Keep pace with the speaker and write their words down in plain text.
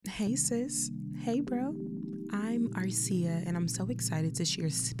Hey sis, hey bro. I'm Arcia and I'm so excited to share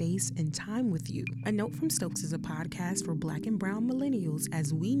space and time with you. A Note from Stokes is a podcast for Black and brown millennials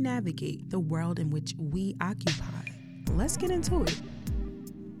as we navigate the world in which we occupy. Let's get into it.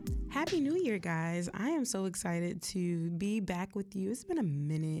 Happy New Year, guys. I am so excited to be back with you. It's been a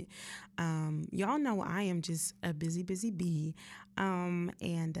minute. Y'all know I am just a busy bee.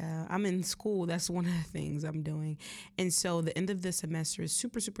 And I'm in school. That's one of the things I'm doing. And so the end of the semester is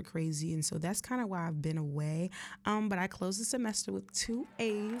super crazy. And so that's kind of why I've been away. But I closed the semester with 2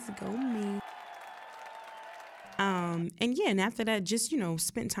 A's. Go me. And after that, just,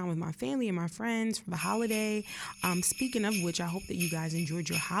 spent time with my family and my friends for the holiday. Speaking of which, I hope that you guys enjoyed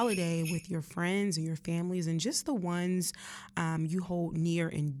your holiday with your friends and your families and just the ones you hold near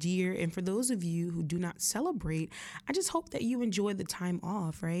and dear. And for those of you who do not celebrate, I just hope that you enjoyed the time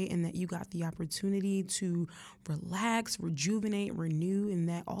off, right? And that you got the opportunity to relax, rejuvenate, renew, and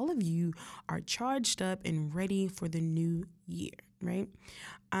that all of you are charged up and ready for the new year, right?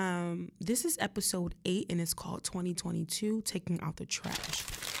 This is episode 8 and it's called 2022 Taking Out the Trash.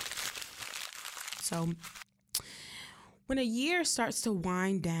 So when a year starts to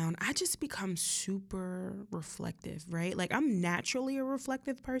wind down, I just become super reflective, right? Like I'm naturally a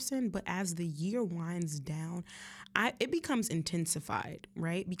reflective person, but as the year winds down, it becomes intensified,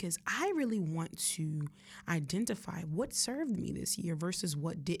 right? Because I really want to identify what served me this year versus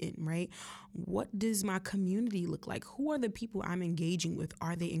what didn't, right? What does my community look like? Who are the people I'm engaging with?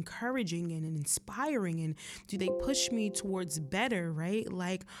 Are they encouraging and inspiring? And do they push me towards better, right?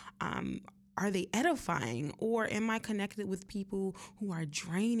 Like, are they edifying, or am I connected with people who are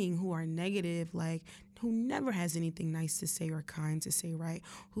draining, who are negative, like who never has anything nice to say or kind to say, right?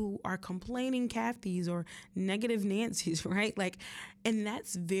 Who are complaining Cathys or negative Nancys, right? Like, and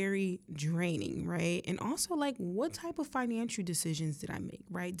that's very draining, right? And also, like, what type of financial decisions did I make,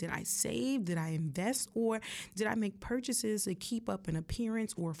 right? Did I save? Did I invest? Or did I make purchases to keep up an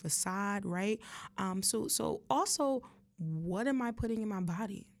appearance or facade, right? So also, what am I putting in my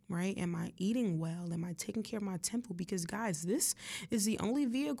body? Right? Am I eating well? Am I taking care of my temple? Because guys, this is the only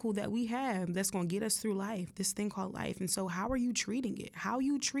vehicle that we have that's going to get us through life, this thing called life. And so how are you treating it? How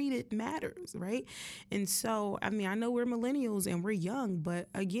you treat it matters, right? And so, I mean, I know we're millennials and we're young, but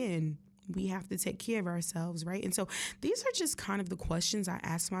again, we have to take care of ourselves, right? And so these are just kind of the questions I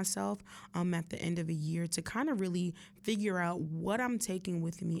ask myself at the end of a year to kind of really figure out what I'm taking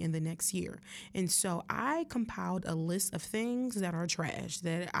with me in the next year. And so I compiled a list of things that are trash,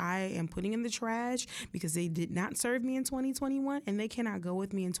 that I am putting in the trash because they did not serve me in 2021 and they cannot go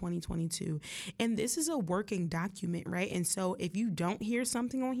with me in 2022. And this is a working document, right? And so if you don't hear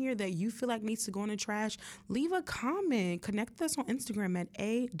something on here that you feel like needs to go in the trash, leave a comment. Connect with us on Instagram at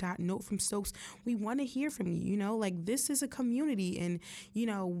a.notefromstokes. We want to hear from you. Like this is a community and,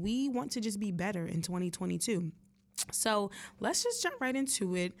 we want to just be better in 2022. So let's just jump right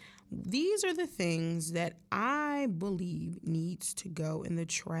into it. These are the things that I believe needs to go in the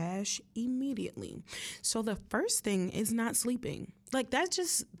trash immediately. So the first thing is not sleeping. Like that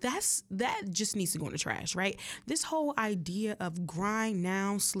just needs to go in the trash, right? This whole idea of grind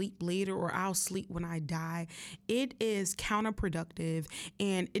now, sleep later, or I'll sleep when I die, it is counterproductive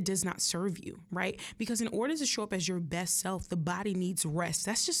and it does not serve you, right? Because in order to show up as your best self, the body needs rest.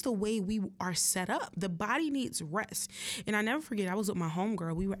 That's just the way we are set up. The body needs rest. And I never forget, I was with my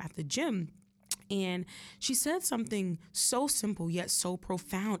homegirl. We were at the gym. And she said something so simple yet so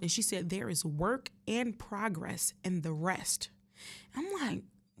profound. And she said, there is work and progress in the rest. I'm like,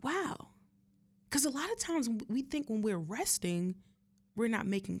 wow. Because a lot of times we think when we're resting, we're not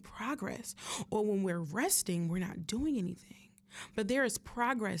making progress. Or when we're resting, we're not doing anything. But there is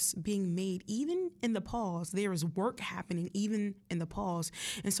progress being made even in the pause. There is work happening even in the pause.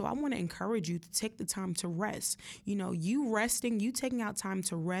 And so I want to encourage you to take the time to rest. You resting, you taking out time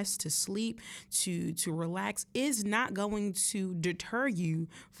to rest, to sleep, to relax is not going to deter you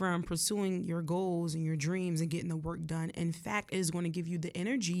from pursuing your goals and your dreams and getting the work done. In fact, it is going to give you the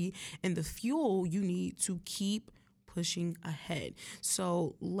energy and the fuel you need to keep pushing ahead.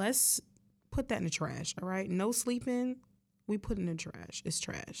 So let's put that in the trash. All right. No sleeping. We put in the trash. It's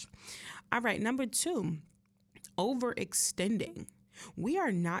trash. All right. Number 2, overextending. We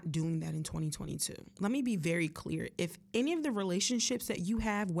are not doing that in 2022. Let me be very clear. If any of the relationships that you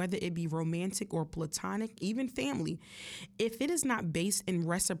have, whether it be romantic or platonic, even family, if it is not based in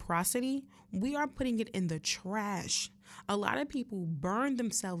reciprocity, we are putting it in the trash. A lot of people burn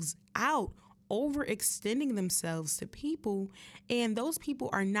themselves out overextending themselves to people, and those people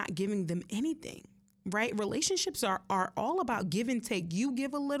are not giving them anything. right? Relationships are all about give and take. You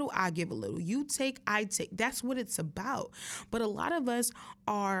give a little, I give a little. You take, I take. That's what it's about. But a lot of us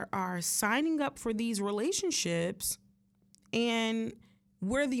are signing up for these relationships, and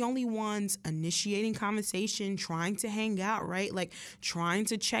we're the only ones initiating conversation, trying to hang out, right? Like trying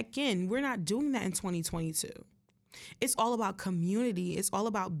to check in. We're not doing that in 2022. It's all about community. It's all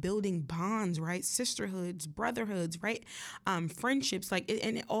about building bonds, right? Sisterhoods, brotherhoods, right? Friendships,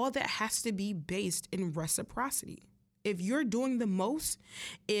 and all that has to be based in reciprocity. If you're doing the most,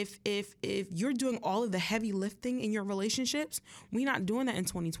 if you're doing all of the heavy lifting in your relationships, we're not doing that in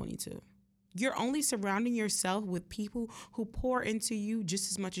 2022. You're only surrounding yourself with people who pour into you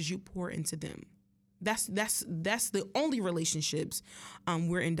just as much as you pour into them. That's the only relationships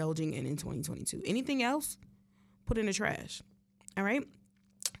we're indulging in 2022. Anything else? Put in the trash. All right.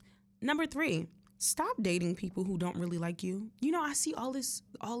 Number 3, stop dating people who don't really like you. You know, I see all these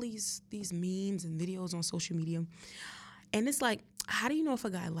memes and videos on social media, and it's like, how do you know if a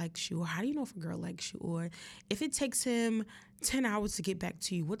guy likes you, or how do you know if a girl likes you, or if it takes him 10 hours to get back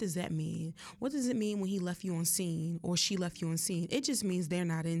to you, what does that mean? What does it mean when he left you on scene or she left you on scene? It just means they're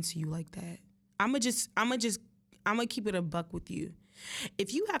not into you like that. I'm gonna keep it a buck with you.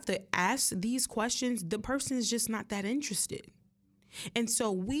 If you have to ask these questions, the person is just not that interested. And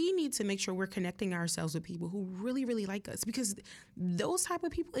so we need to make sure we're connecting ourselves with people who really, really like us, because those type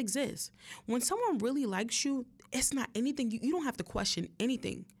of people exist. When someone really likes you, it's not anything. You don't have to question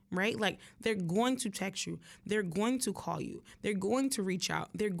anything, right? Like, they're going to text you. They're going to call you. They're going to reach out.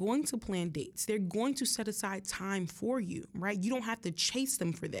 They're going to plan dates. They're going to set aside time for you, right? You don't have to chase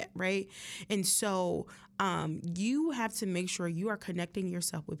them for that, right? And so you have to make sure you are connecting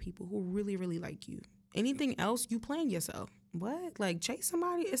yourself with people who really, really like you. Anything else, you playing yourself. What? Like, chase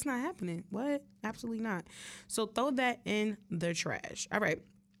somebody? It's not happening. What? Absolutely not. So throw that in the trash. All right.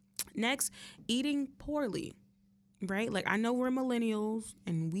 Next, eating poorly. Right? Like, I know we're millennials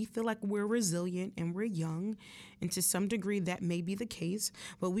and we feel like we're resilient and we're young. And to some degree, that may be the case,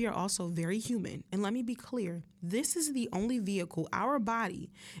 but we are also very human. And let me be clear. This is the only vehicle, our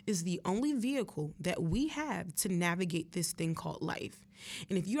body is the only vehicle that we have to navigate this thing called life.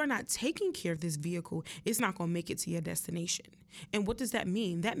 And if you are not taking care of this vehicle, it's not going to make it to your destination. And what does that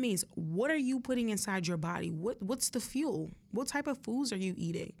mean? That means, what are you putting inside your body? What's the fuel? What type of foods are you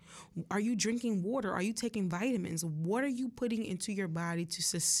eating? Are you drinking water? Are you taking vitamins? What are you putting into your body to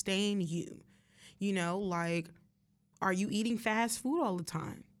sustain you? You know, like, are you eating fast food all the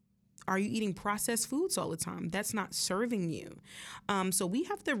time? Are you eating processed foods all the time? That's not serving you. So we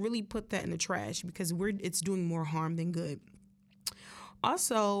have to really put that in the trash, because it's doing more harm than good.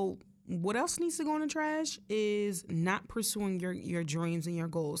 Also, what else needs to go in the trash is not pursuing your dreams and your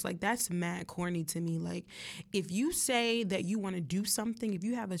goals. Like, that's mad corny to me. Like, if you say that you want to do something, if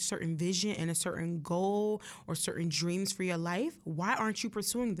you have a certain vision and a certain goal or certain dreams for your life, why aren't you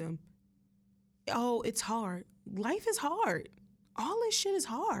pursuing them? Oh, it's hard. Life is hard. All this shit is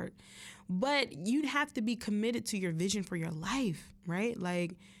hard. But you'd have to be committed to your vision for your life, right?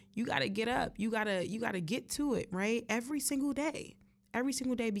 Like, you got to get up. You got to get to it, right? Every single day,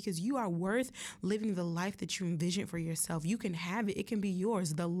 because you are worth living the life that you envision for yourself. You can have it. It can be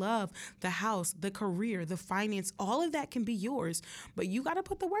yours. The love, the house, the career, the finance, all of that can be yours. But you got to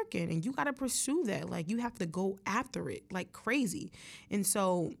put the work in, and you got to pursue that. Like, you have to go after it like crazy. And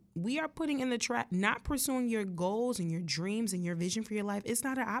so we are putting in the trash, not pursuing your goals and your dreams and your vision for your life. It's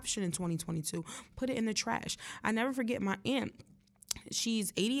not an option in 2022. Put it in the trash. I never forget my aunt.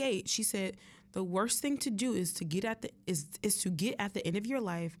 She's 88. She said, the worst thing to do is to get at the end of your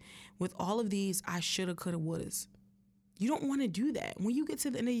life with all of these I shoulda, coulda, wouldas. You don't want to do that. When you get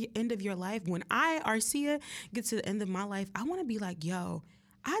to the end of your life, when I, Arcia, get to the end of my life, I want to be like, yo,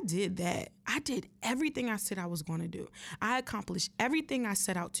 I did that. I did everything I said I was going to do. I accomplished everything I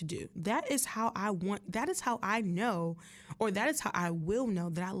set out to do. That is how I know, or that is how I will know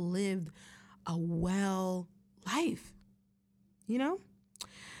that I lived a well life, you know?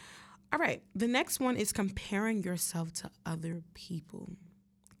 All right, the next one is comparing yourself to other people.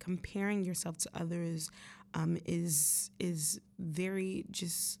 Comparing yourself to others is very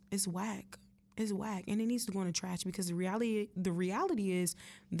is whack. It's whack, and it needs to go in the trash, because the reality is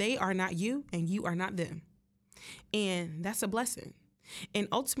they are not you and you are not them, and that's a blessing. And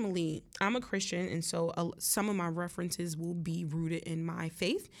ultimately, I'm a Christian, and so some of my references will be rooted in my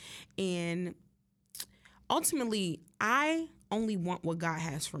faith, and ultimately, I only want what God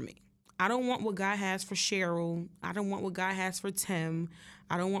has for me. I don't want what God has for Cheryl. I don't want what God has for Tim.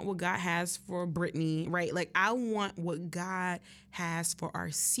 I don't want what God has for Brittany, right? Like, I want what God has for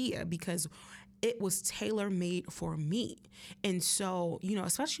Arcia, because it was tailor made for me. And so,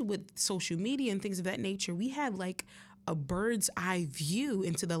 especially with social media and things of that nature, we have like a bird's eye view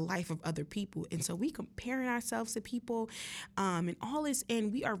into the life of other people. And so we comparing ourselves to people and all this,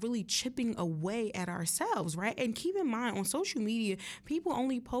 and we are really chipping away at ourselves, right? And keep in mind, on social media, people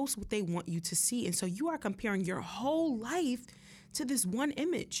only post what they want you to see. And so you are comparing your whole life to this one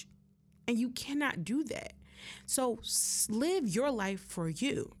image, and you cannot do that. So live your life for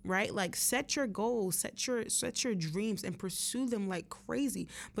you, right? Like set your goals, set your dreams and pursue them like crazy.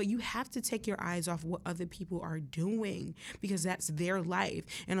 But you have to take your eyes off what other people are doing, because that's their life.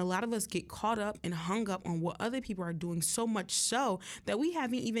 And a lot of us get caught up and hung up on what other people are doing, so much so that we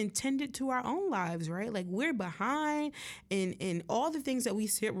haven't even tended to our own lives, right? Like we're behind in all the things that we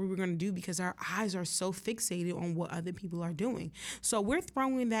said we were going to do because our eyes are so fixated on what other people are doing. So we're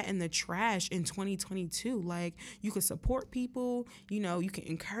throwing that in the trash in 2022. Like you can support people, you can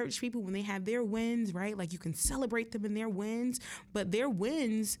encourage people when they have their wins, right? Like you can celebrate them in their wins, but their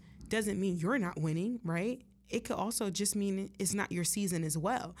wins doesn't mean you're not winning, right? It could also just mean it's not your season as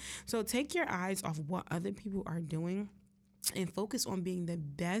well. So take your eyes off what other people are doing and focus on being the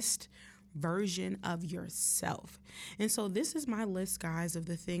best version of yourself. And so this is my list, guys, of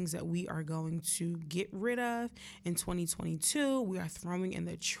the things that we are going to get rid of in 2022. We are throwing in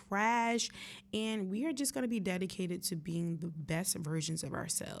the trash, and we are just going to be dedicated to being the best versions of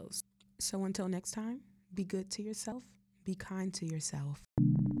ourselves. So until next time, be good to yourself, be kind to yourself.